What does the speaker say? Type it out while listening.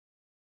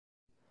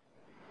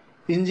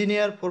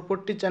Engineer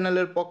 440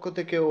 চ্যানেলের পক্ষ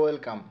থেকে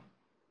ওয়েলকাম।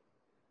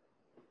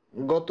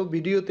 গত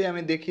ভিডিওতে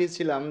আমি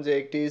দেখিয়েছিলাম যে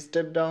একটি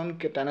স্টেপ ডাউন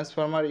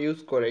ট্রান্সফরমার ইউজ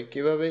করে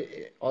কিভাবে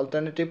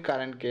অল্টারনেটিভ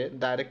কারেন্টকে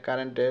ডাইরেক্ট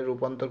কারেন্টে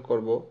রূপান্তর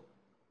করব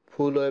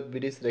ফুল ওয়েভ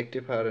ব্রিজ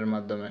রেকটিফায়ারের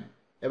মাধ্যমে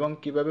এবং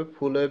কিভাবে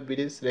ফুল ওয়েভ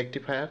ব্রিজ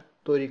রেকটিফায়ার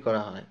তৈরি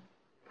করা হয়।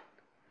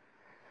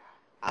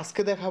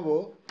 আজকে দেখাবো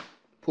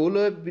ফুল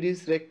ওয়েভ ব্রিজ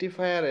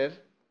রেকটিফায়ারের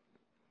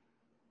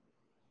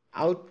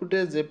আউটপুটে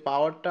যে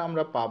পাওয়ারটা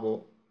আমরা পাবো,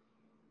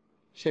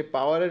 সেই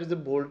পাওয়ারের যে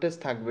ভোল্টেজ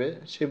থাকবে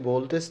সেই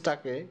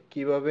ভোল্টেজটাকে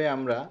কিভাবে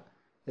আমরা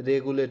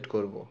রেগুলেট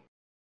করব।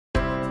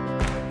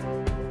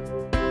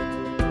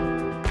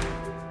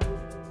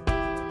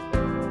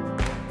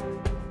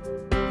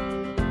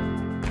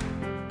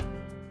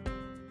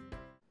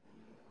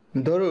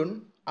 ধরুন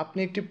আপনি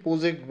একটি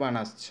প্রজেক্ট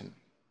বানাচ্ছেন,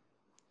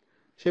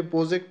 সেই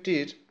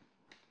প্রজেক্টটির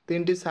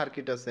তিনটি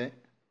সার্কিট আছে।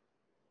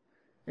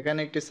 এখানে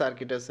একটি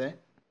সার্কিট আছে,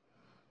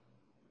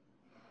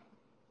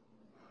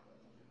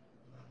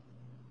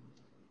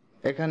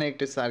 এখানে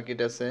একটি সার্কিট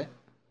আছে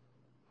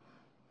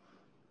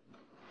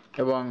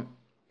এবং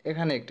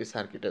এখানে একটি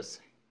সার্কিট আছে।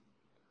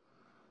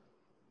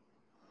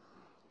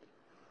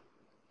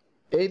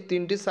 এই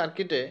তিনটি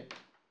সার্কিটে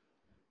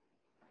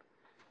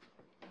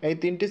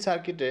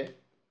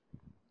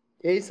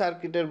এই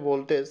সার্কিটের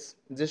ভোল্টেজ,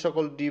 যে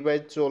সকল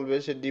ডিভাইস চলবে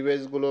সেই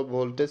ডিভাইসগুলো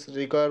ভোল্টেজ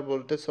রিকোয়ার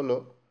ভোল্টেজ হলো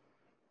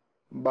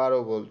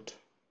 12 ভোল্ট।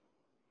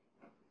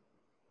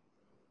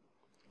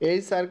 এই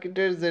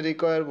সার্কিটের যে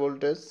রিকোয়ার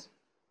ভোল্টেজ,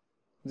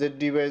 যে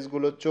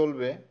ডিভাইসগুলো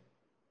চলবে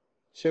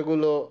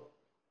সেগুলো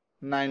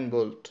 9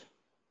 ভোল্ট।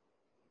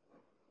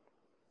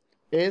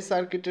 এই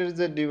সার্কিটের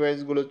যে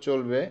ডিভাইসগুলো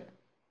চলবে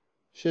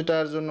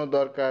সেটার জন্য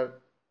দরকার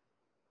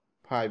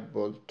 5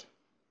 ভোল্ট।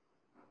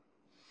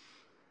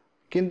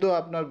 কিন্তু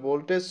আপনার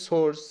ভোল্টেজ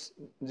সোর্স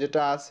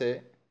যেটা আছে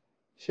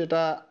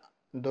সেটা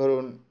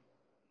ধরুন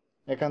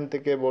এখান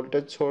থেকে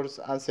ভোল্টেজ সোর্স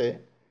আছে,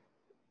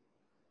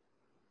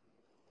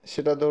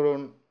 সেটা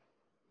ধরুন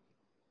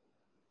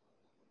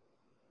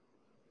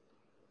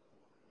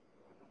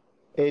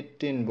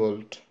 18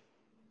 ভোল্ট।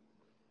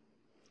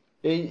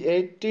 এই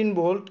 18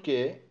 ভোল্টকে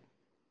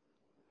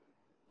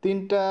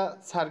তিনটা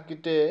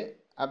সার্কিটে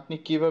আপনি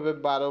কিভাবে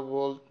 12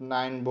 ভোল্ট,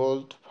 9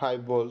 ভোল্ট, 5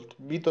 ভোল্ট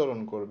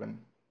বিতরণ করবেন।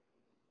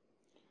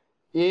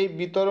 এই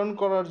বিতরণ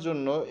করার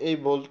জন্য, এই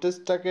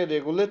ভোল্টেজটাকে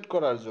রেগুলেট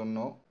করার জন্য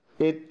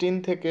 18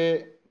 থেকে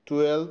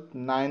 12,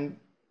 9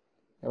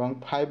 এবং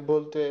 5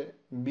 ভোল্টে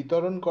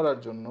বিতরণ করার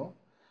জন্য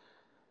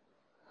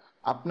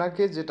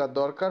আপনাকে যেটা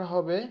দরকার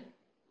হবে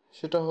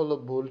সেটা হলো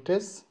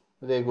ভোল্টেজ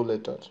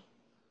রেগুলেটর।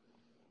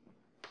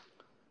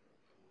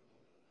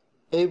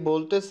 এই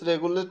ভোল্টেজ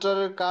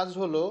রেগুলেটরের কাজ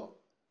হলো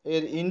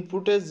এর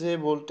ইনপুটে যে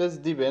ভোল্টেজ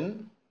দিবেন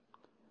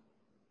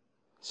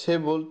সে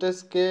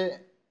ভোল্টেজকে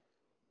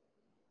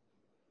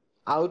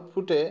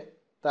আউটপুটে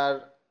তার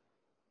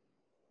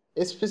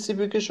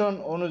স্পেসিফিকেশন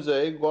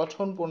অনুযায়ী,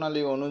 গঠন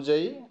প্রণালী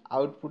অনুযায়ী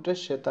আউটপুটে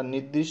সে তার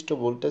নির্দিষ্ট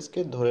ভোল্টেজকে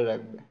ধরে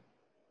রাখবে।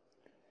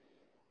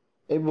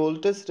 এই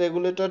ভোল্টেজ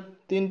রেগুলেটর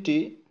তিনটি,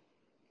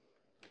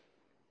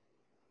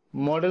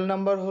 মডেল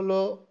নাম্বার হলো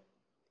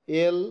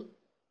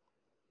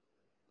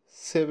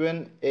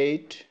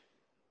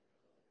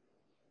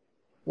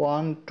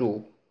L7812,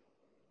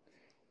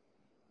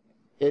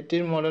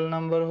 এটির মডেল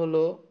নাম্বার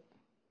হলো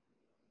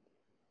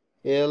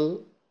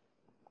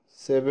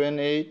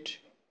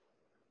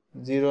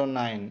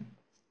L7809,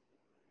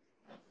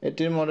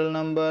 এটির মডেল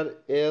নাম্বার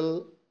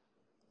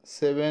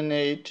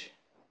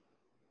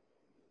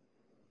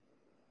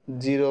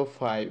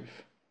L7805।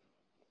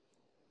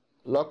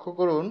 লক্ষ্য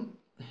করুন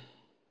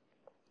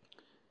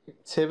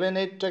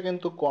 78টা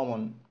কিন্তু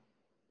কমন,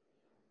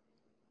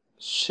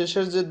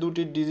 শেষের যে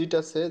দুটি ডিজিট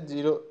আছে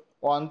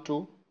 012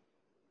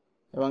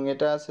 এবং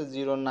এটা আছে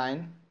 09,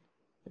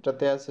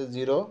 এটাতে আছে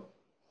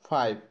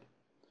 05।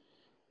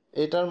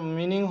 এটার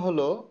মিনিং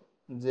হলো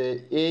যে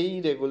এই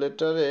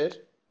রেগুলেটরের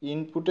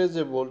ইনপুটে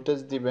যে ভোল্টেজ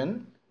দিবেন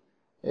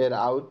এর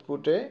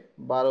আউটপুটে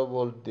 12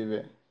 ভোল্ট দিবে,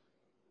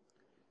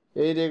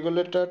 এই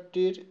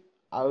রেগুলেটরটির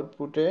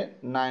আউটপুটে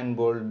 9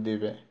 ভোল্ট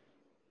দিবে,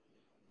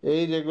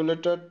 এই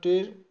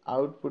রেগুলেটরটির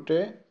আউটপুটে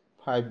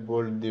 5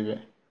 ভোল্ট দিবে।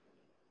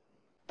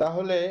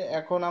 তাহলে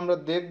এখন আমরা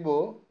দেখব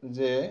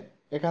যে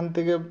এখান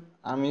থেকে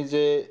আমি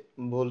যে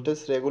ভোল্টেজ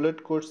রেগুলেট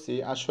করছি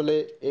আসলে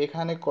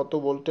এখানে কত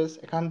ভোল্টেজ,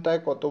 এখানটায়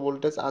কত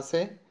ভোল্টেজ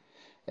আছে,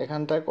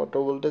 এখানটায় কত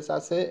ভোল্টেজ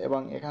আছে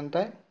এবং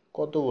এখানটায়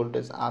কত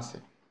ভোল্টেজ আছে।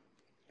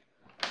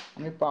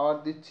 আমি পাওয়ার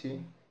দিচ্ছি,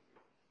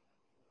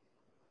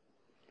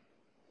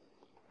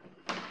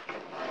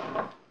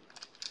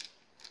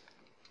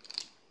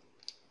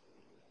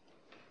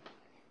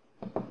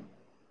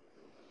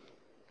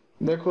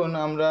 দেখুন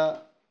আমরা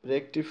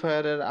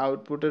রেকটিফায়ারের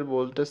আউটপুটের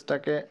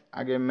ভোল্টেজটাকে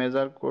আগে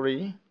মেজার করি।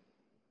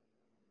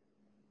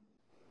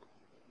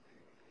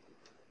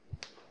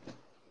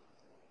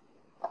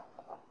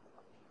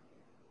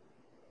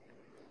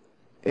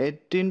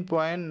 Eighteen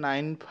point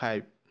nine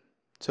five,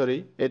 sorry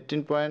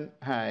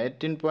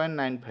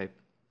 18.95।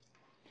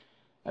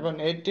 এখন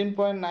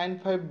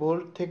 18.95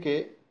 ভোল্ট থেকে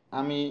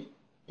আমি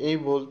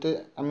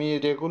আমি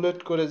রেগুলেট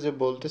করে যে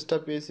ভোল্টেজটা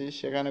পেয়েছি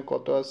সেখানে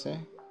কত আছে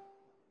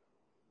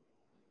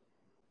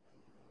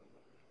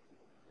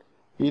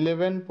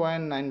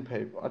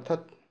 11.95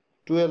 অর্থাৎ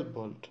 12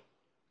 ভোল্ট।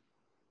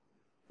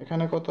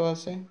 এখানে কত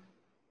আছে?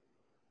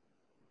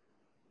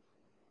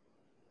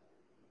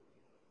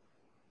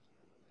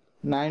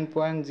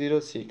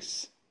 9.06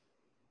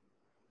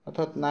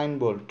 অর্থাৎ 9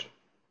 ভোল্ট।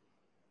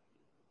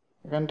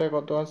 এখানটায়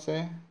কত আছে?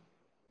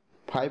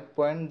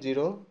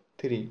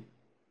 5.03।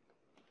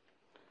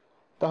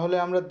 তাহলে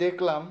আমরা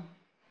দেখলাম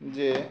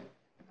যে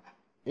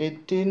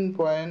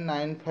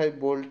 18.95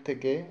 ভোল্ট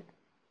থেকে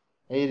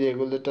এই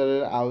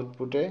রেগুলেটরের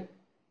আউটপুটে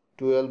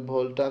 12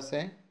 ভোল্ট আছে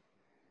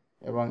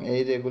এবং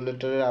এই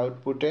রেগুলেটরের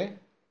আউটপুটে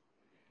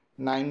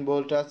 9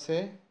 ভোল্ট আছে,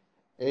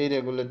 এই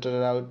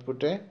রেগুলেটরের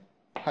আউটপুটে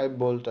 5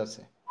 ভোল্ট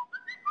আছে।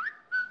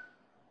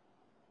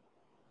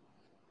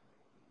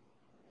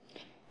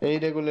 এই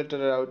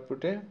রেগুলেটরের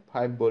আউটপুটে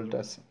 5 ভোল্ট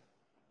আছে।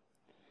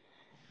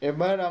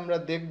 এবার আমরা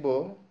দেখব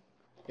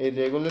এই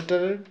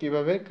রেগুলেটরের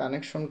কিভাবে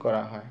কানেকশন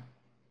করা হয়।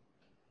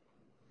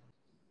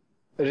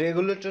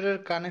 রেগুলেটরের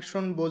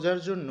কানেকশন বোঝার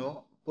জন্য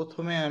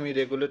প্রথমে আমি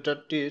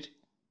রেগুলেটরটির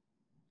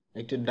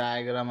একটি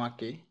ডায়াগ্রাম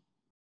আঁকি।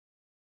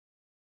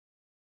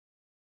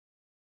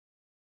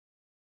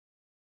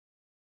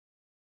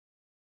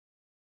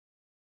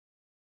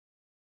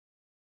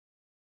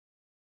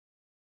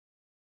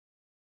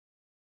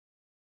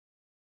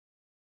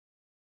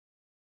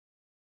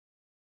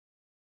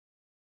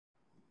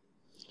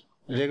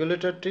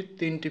 রেগুলেটরটির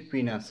 3টি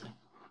পিন আছে।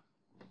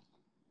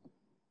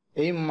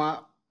 এই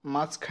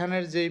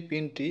মাঝখানের যেই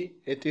পিনটি,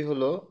 এটি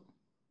হলো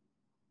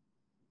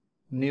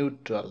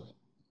নিউট্রাল।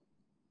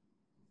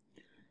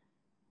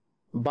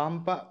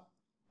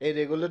 এই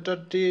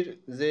রেগুলেটরটির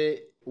যে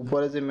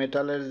উপরে যে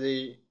মেটালের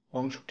যেই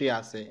অংশটি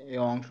আছে, এই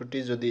অংশটি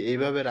যদি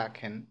এইভাবে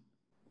রাখেন,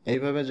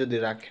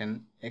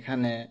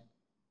 এখানে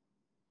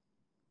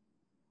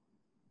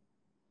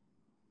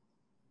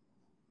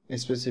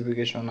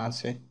স্পেসিফিকেশন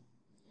আছে।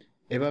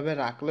 এভাবে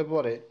রাখলে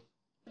পরে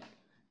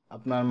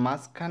আপনার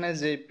মাঝখানে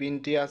যে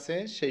পিনটি আছে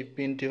সেই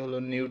পিনটি হলো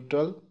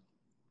নিউট্রাল।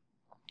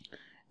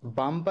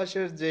 বাম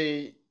পাশের যেই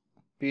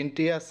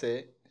পিনটি আছে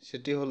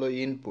সেটি হলো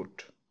ইনপুট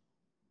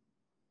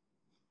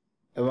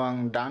এবং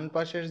ডান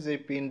পাশের যে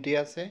পিনটি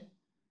আছে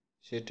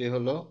সেটি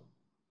হলো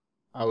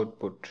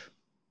আউটপুট।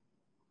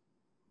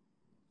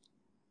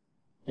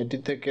 এটি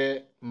থেকে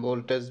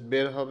ভোল্টেজ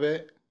বের হবে,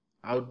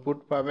 আউটপুট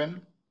পাবেন।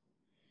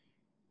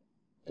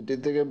 এটি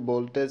থেকে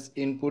ভোল্টেজ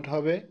ইনপুট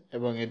হবে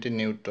এবং এটি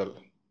নিউট্রাল।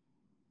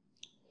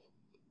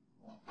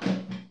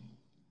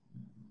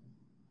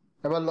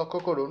 এবার লক্ষ্য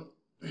করুন,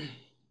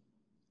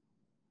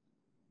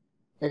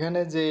 এখানে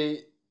যে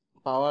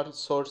পাওয়ার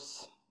সোর্স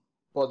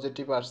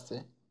পজিটিভ আসছে,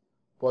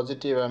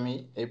 পজিটিভ আমি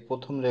এই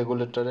প্রথম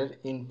রেগুলেটরের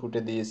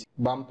ইনপুটে দিয়েছি,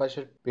 বাম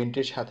পাশের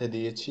পিনটির সাথে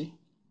দিয়েছি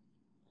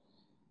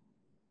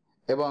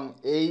এবং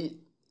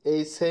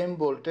এই সেম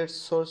ভোল্টেজ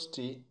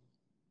সোর্সটি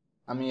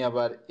আমি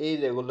আবার এই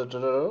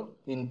রেগুলেটরেরও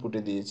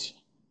ইনপুটে দিয়েছি,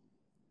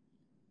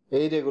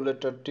 এই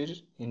রেগুলেটরটির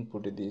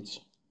ইনপুটে দিয়েছি,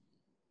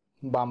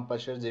 বাম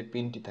পাশের যে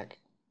পিনটি থাকে।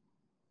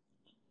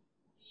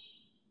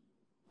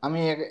 আমি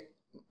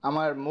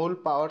আমার মূল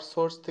পাওয়ার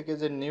সোর্স থেকে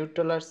যে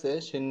নিউট্রাল আসছে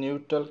সেই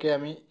নিউট্রালকে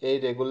আমি এই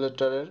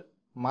রেগুলেটরের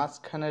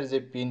মাঝখানের যে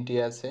পিনটি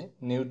আছে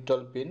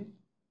নিউট্রাল পিন,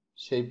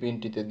 সেই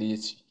পিনটিতে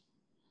দিয়েছি।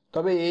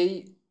 তবে এই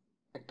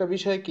একটা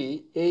বিষয় কি,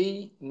 এই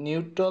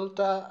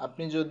নিউট্রালটা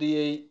আপনি যদি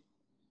এই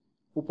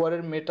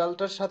উপরের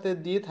মেটালটার সাথে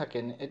দিয়ে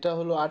থাকেন, এটা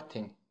হলো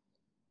আর্থিং,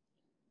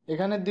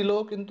 এখানে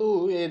দিলেও কিন্তু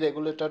এই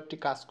রেগুলেটরটি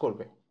কাজ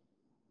করবে।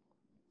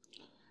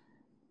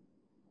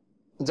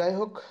 যাই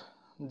হোক,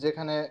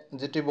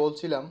 যেটি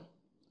বলছিলাম,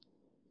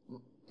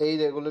 এই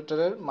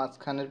রেগুলেটরের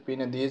মাঝখানের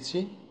পিনে দিয়েছি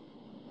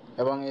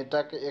এবং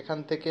এখান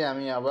থেকে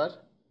আমি আবার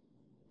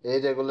এই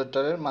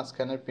রেগুলেটরের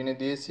মাঝখানের পিনে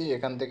দিয়েছি,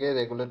 এখান থেকে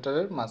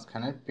রেগুলেটরের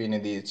মাঝখানের পিনে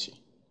দিয়েছি।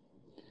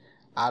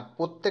 আর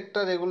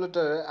প্রত্যেকটা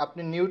রেগুলেটরে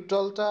আপনি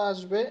নিউট্রালটা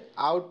আসবে,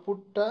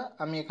 আউটপুটটা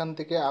আমি এখান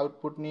থেকে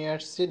আউটপুট নিয়ে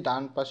আসছি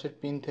ডান পাশের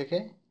পিন থেকে,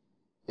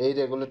 এই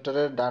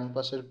রেগুলেটরের ডান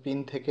পাশের পিন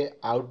থেকে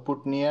আউটপুট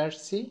নিয়ে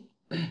আসছি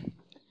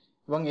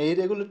এবং এই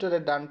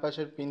রেগুলেটরের ডান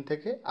পাশের পিন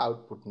থেকে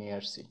আউটপুট নিয়ে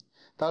আসছি।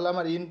 তাহলে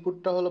আমার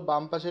ইনপুটটা হলো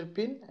বাম পাশের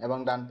পিন এবং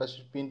ডান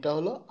পাশের পিনটা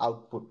হলো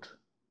আউটপুট।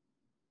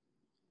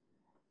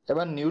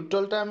 এবার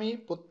নিউট্রালটা আমি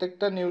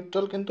প্রত্যেকটা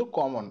নিউট্রাল কিন্তু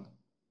কমন,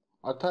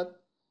 অর্থাৎ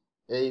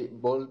এই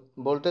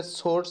ভোল্টেজ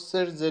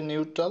সোর্সের যে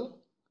নিউট্রাল,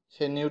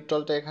 সেই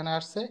নিউট্রালটা এখানে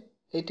আসছে,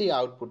 এটি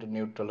আউটপুটের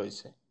নিউট্রাল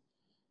হয়েছে।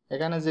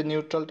 এখানে যে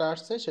নিউট্রালটা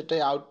আসছে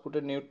সেটাই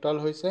আউটপুটের নিউট্রাল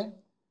হয়েছে।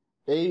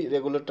 এই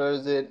রেগুলেটরের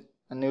যে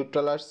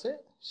নিউট্রাল আসছে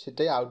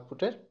সেটাই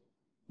আউটপুটের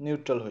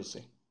নিউট্রাল হয়েছে।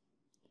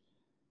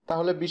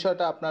 তাহলে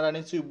বিষয়টা আপনারা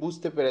নিশ্চয়ই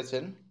বুঝতে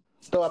পেরেছেন।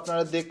 তো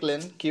আপনারা দেখলেন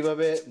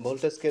কিভাবে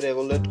ভোল্টেজকে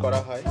রেগুলেট করা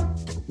হয়।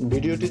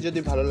 ভিডিওটি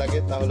যদি ভালো লাগে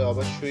তাহলে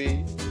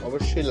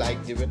অবশ্যই লাইক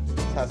দিবেন।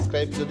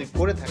 সাবস্ক্রাইব যদি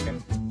করে থাকেন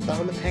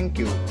তাহলে থ্যাংক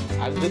ইউ।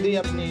 আর যদি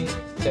আপনি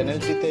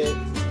চ্যানেলটিতে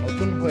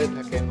নতুন হয়ে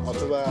থাকেন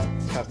অথবা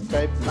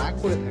সাবস্ক্রাইব না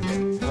করে থাকেন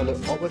তাহলে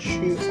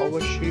অবশ্যই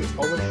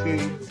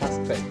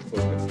সাবস্ক্রাইব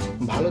করবেন।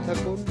 ভালো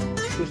থাকুন,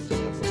 সুস্থ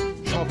থাকুন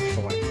সব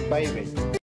সময়। Bye bye.